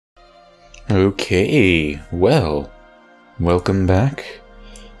Okay, well, welcome back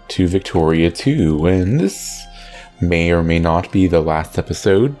to Victoria 2, and this may or may not be the last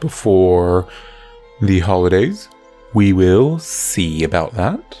episode before the holidays. We will see about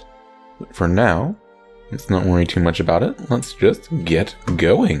that. But for now, let's not worry too much about it. Let's just get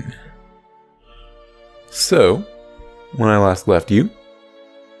going. So, when I last left you,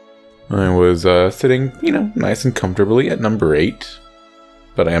 I was sitting, nice and comfortably at number 8.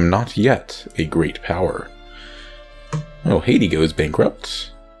 But I am not yet a great power. Oh, Haiti goes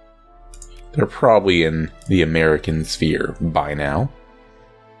bankrupt. They're probably in the American sphere by now.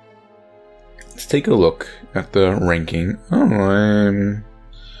 Let's take a look at the ranking. Oh,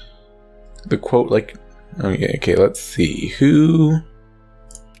 the quote, okay, let's see. Who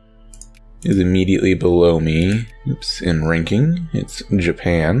is immediately below me? Oops, in ranking. It's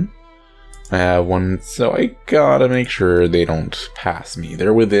Japan. I have one, so I gotta make sure they don't pass me.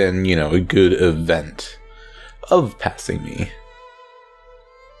 They're within, a good event of passing me.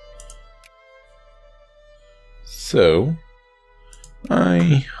 So,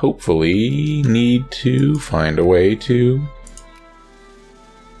 I hopefully need to find a way to...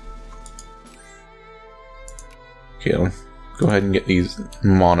 Okay, let's go ahead and get these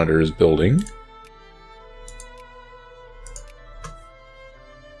monitors building.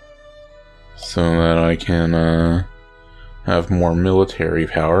 So that I can have more military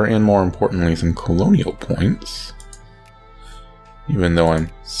power and, more importantly, some colonial points. Even though I'm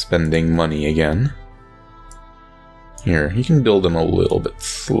spending money again. Here, you can build them a little bit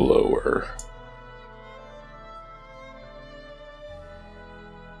slower.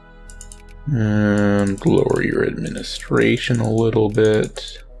 And lower your administration a little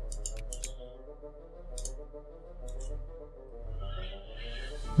bit.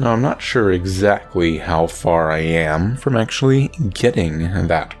 Now, I'm not sure exactly how far I am from actually getting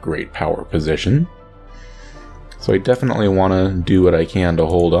that great power position. So I definitely want to do what I can to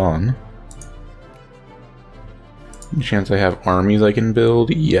hold on. Any chance I have armies I can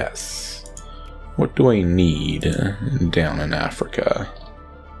build? Yes. What do I need down in Africa?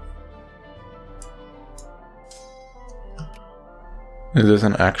 Is this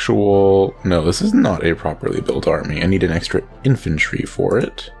an actual... No, this is not a properly built army. I need an extra infantry for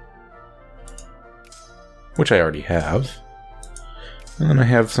it. Which I already have. And then I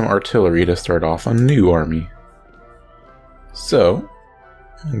have some artillery to start off a new army. So,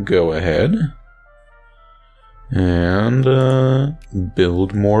 go ahead and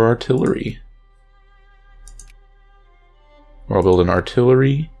build more artillery. Or I'll build an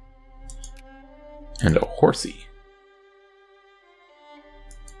artillery and a horsey.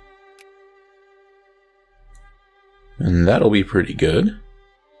 And that'll be pretty good.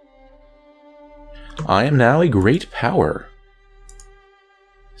 I am now a great power.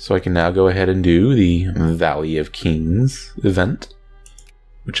 So I can now go ahead and do the Valley of Kings event,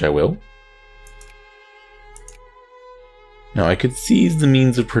 which I will. Now I could seize the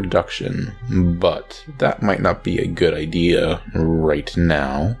means of production, but that might not be a good idea right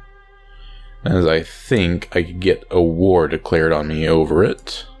now, as I think I could get a war declared on me over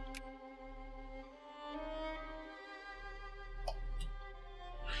it.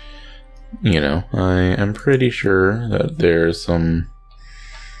 I am pretty sure that there's that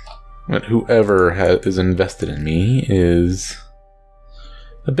whoever is invested in me is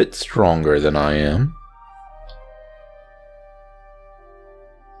a bit stronger than I am.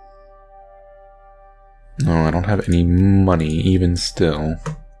 No, I don't have any money, even still.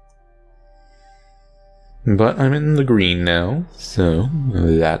 But I'm in the green now, so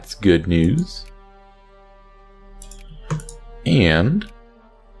that's good news. And...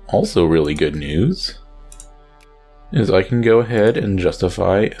 also really good news is I can go ahead and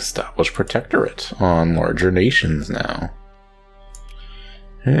justify establish protectorate on larger nations now.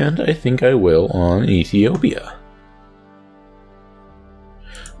 And I think I will on Ethiopia.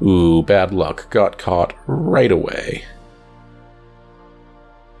 Ooh, bad luck. Got caught right away.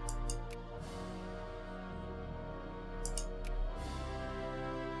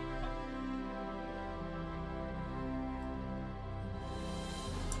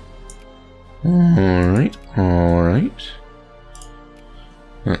 Alright.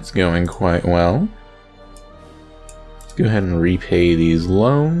 That's going quite well. Let's go ahead and repay these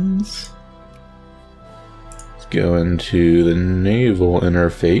loans. Let's go into the naval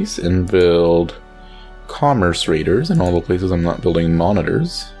interface and build commerce raiders in all the places I'm not building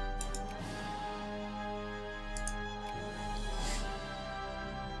monitors.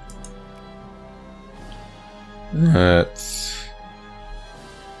 Let's...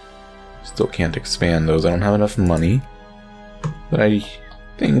 Still can't expand those. I don't have enough money. But I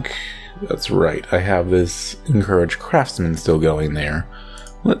think that's right. I have this encourage craftsmen still going there.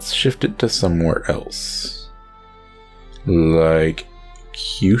 Let's shift it to somewhere else. Like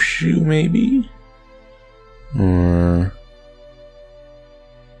Kyushu, maybe? Or...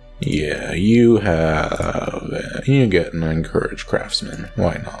 yeah, you get an encourage craftsman.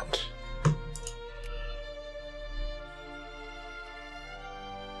 Why not?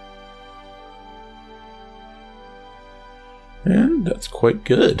 And that's quite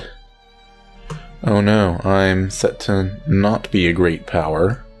good. Oh no, I'm set to not be a great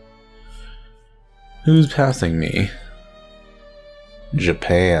power. Who's passing me?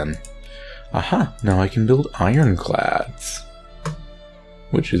 Japan. Aha, now I can build ironclads.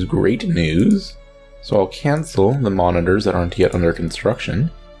 Which is great news. So I'll cancel the monitors that aren't yet under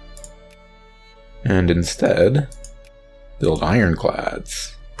construction. And instead, build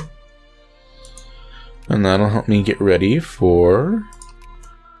ironclads. And that'll help me get ready for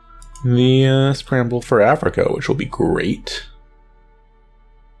the scramble for Africa, which will be great.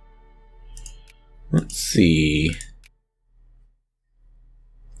 Let's see.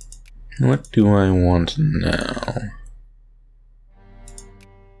 What do I want now?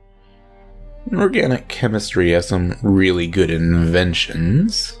 Organic chemistry has some really good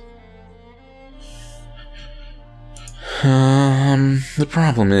inventions. The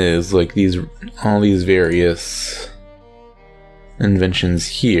problem is, like, all these various inventions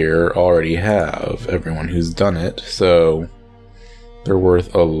here already have everyone who's done it, so they're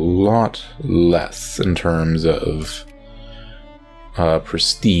worth a lot less in terms of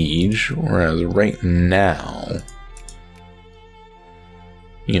prestige, whereas right now,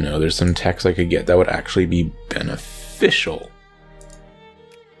 you know, there's some techs I could get that would actually be beneficial.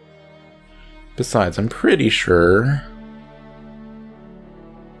 Besides, I'm pretty sure...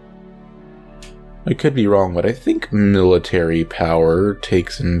 I could be wrong, but I think military power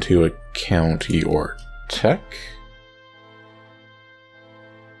takes into account your tech.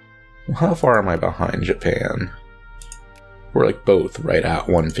 How far am I behind Japan? We're like both right at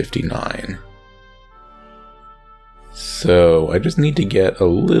 159. So I just need to get a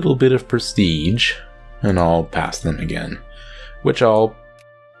little bit of prestige and I'll pass them again. Which I'll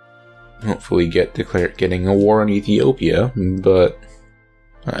hopefully getting a war in Ethiopia, but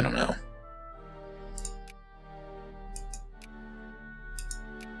I don't know.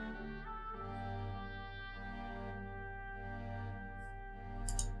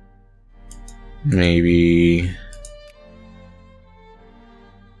 Maybe...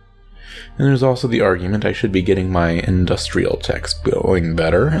 and there's also the argument I should be getting my industrial techs going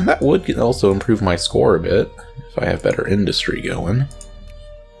better, and that would also improve my score a bit, if I have better industry going.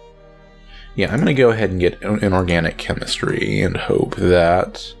 Yeah, I'm gonna go ahead and get an organic chemistry, and hope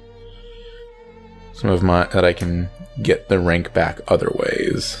that that I can get the rank back other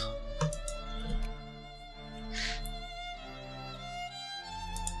ways.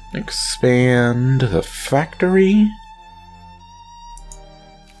 Expand the factory.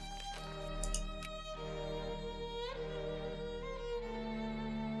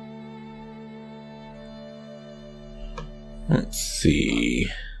 Let's see.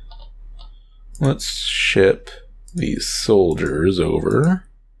 Let's ship these soldiers over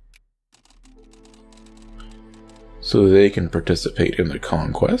so they can participate in the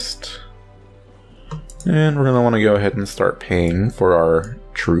conquest. And we're going to want to go ahead and start paying for our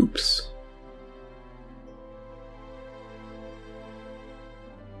troops.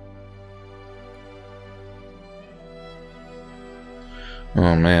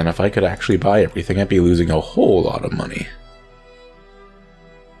 Oh man, if I could actually buy everything, I'd be losing a whole lot of money.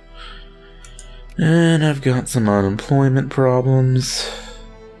 And I've got some unemployment problems.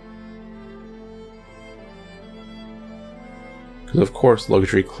 Because of course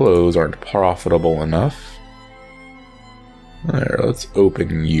luxury clothes aren't profitable enough. There, let's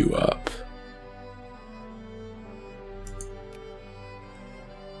open you up.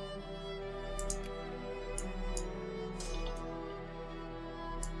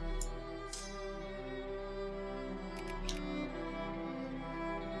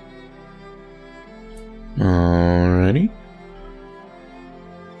 Alrighty.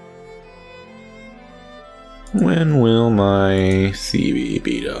 When will my CV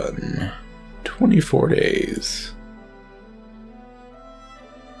be done? 24 days.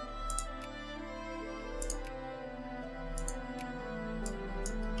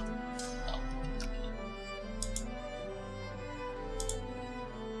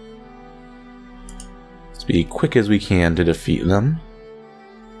 Let's be quick as we can to defeat them.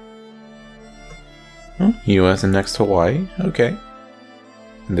 Oh, US annexed Hawaii. Okay.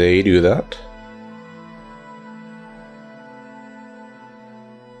 They do that.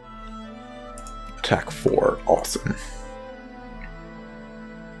 attack 4. Awesome.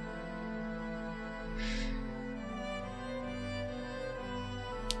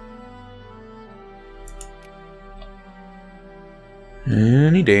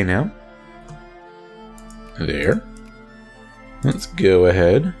 Any day now. There. Let's go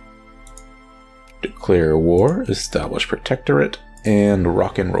ahead. Declare war, establish protectorate, and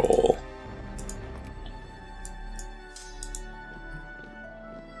rock and roll.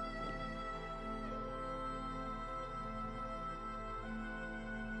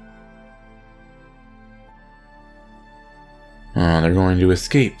 Oh, they're going to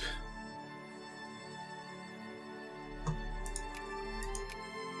escape.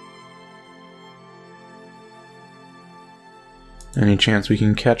 Any chance we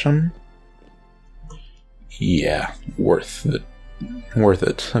can catch them? Yeah, worth it. Worth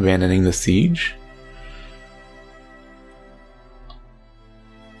it. Abandoning the siege.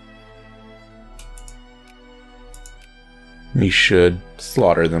 We should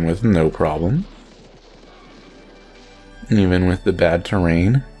slaughter them with no problem. Even with the bad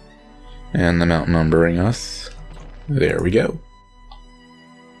terrain and them outnumbering us. There we go.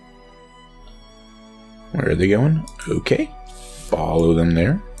 Where are they going? Okay. Follow them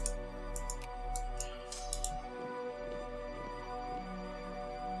there.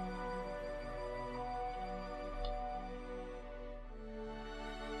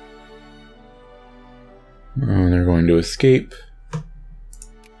 Oh, they're going to escape.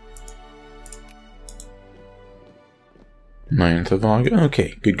 9th of August.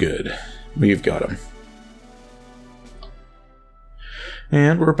 Okay, good. We've got them.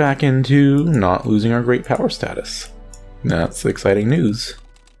 And we're back into not losing our great power status. That's exciting news.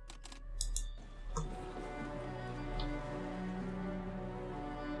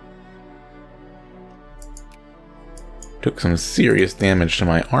 Took some serious damage to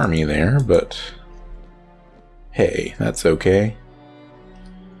my army there, but hey, that's okay.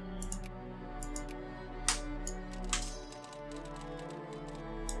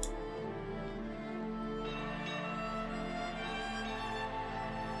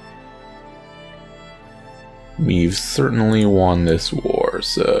 We've certainly won this war,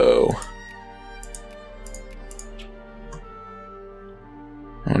 so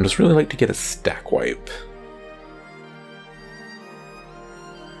I'd just really like to get a stack wipe.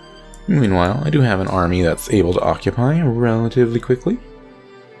 Meanwhile, I do have an army that's able to occupy relatively quickly.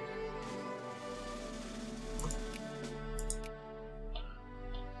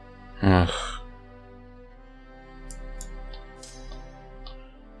 Ugh.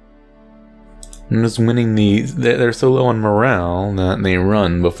 I'm just winning these. They're so low on morale that they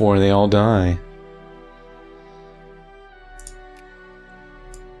run before they all die.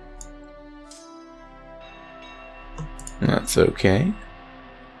 That's okay.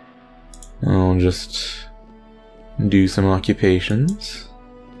 I'll just do some occupations.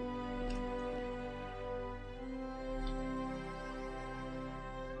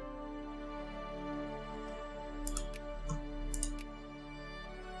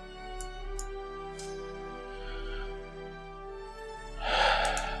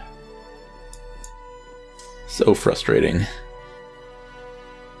 So frustrating.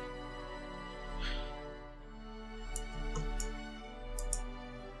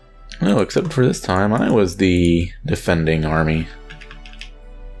 No, except for this time, I was the defending army.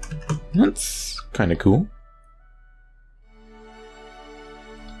 That's kind of cool.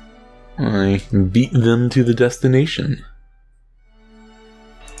 I beat them to the destination.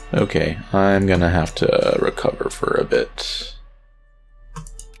 Okay, I'm gonna have to recover for a bit.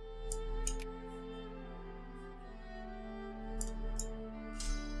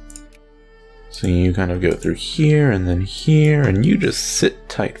 So you kind of go through here, and you just sit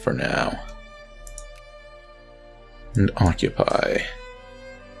tight for now. And occupy.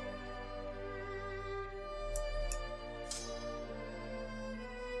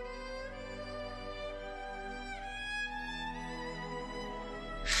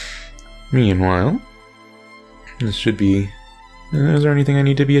 Meanwhile, this should be... is there anything I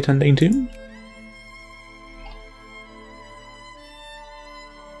need to be attending to?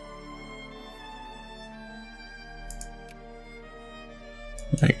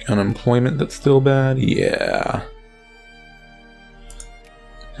 Like unemployment that's still bad? Yeah.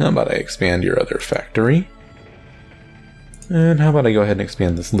 How about I expand your other factory? And how about I go ahead and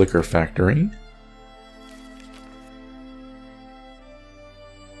expand this liquor factory?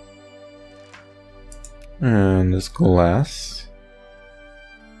 And this glass.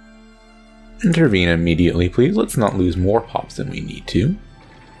 Intervene immediately, please. Let's not lose more pops than we need to.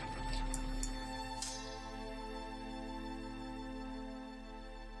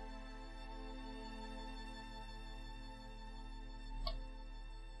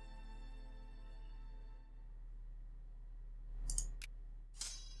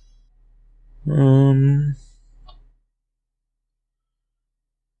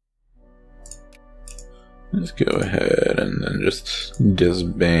 Let's go ahead and then just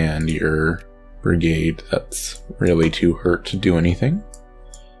disband your brigade. That's really too hurt to do anything.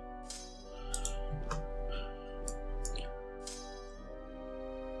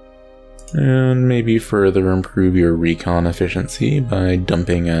 And maybe further improve your recon efficiency by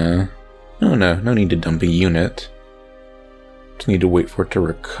dumping a... Oh no need to dump a unit. Just need to wait for it to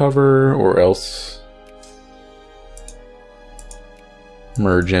recover, or else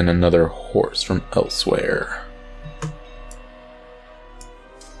merge in another horse from elsewhere.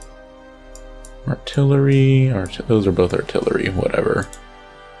 Artillery, those are both artillery, whatever.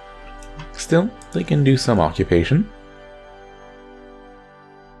 Still, they can do some occupation.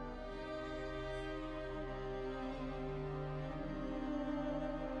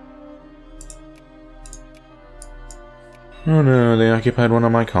 Oh no, they occupied one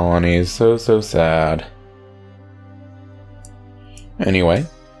of my colonies. So sad. Anyway,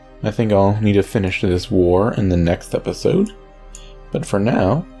 I think I'll need to finish this war in the next episode. But for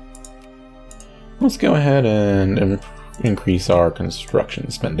now, let's go ahead and increase our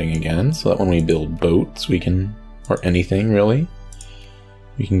construction spending again, so that when we build boats, we can, or anything really,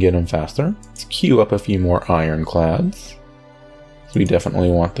 we can get them faster. Let's queue up a few more ironclads. So we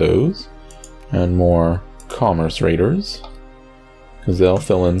definitely want those. And more commerce raiders, because they'll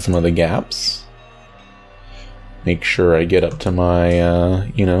fill in some of the gaps. Make sure I get up to my,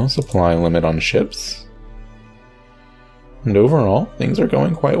 supply limit on ships. And overall, things are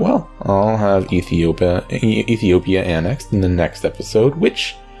going quite well. I'll have Ethiopia annexed in the next episode,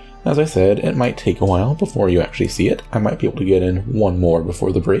 which, as I said, it might take a while before you actually see it. I might be able to get in one more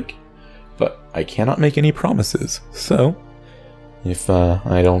before the break, but I cannot make any promises. So, if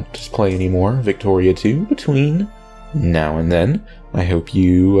I don't play any more Victoria 2 between now and then, I hope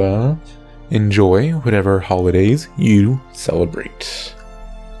you enjoy whatever holidays you celebrate.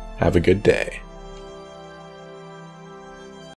 Have a good day.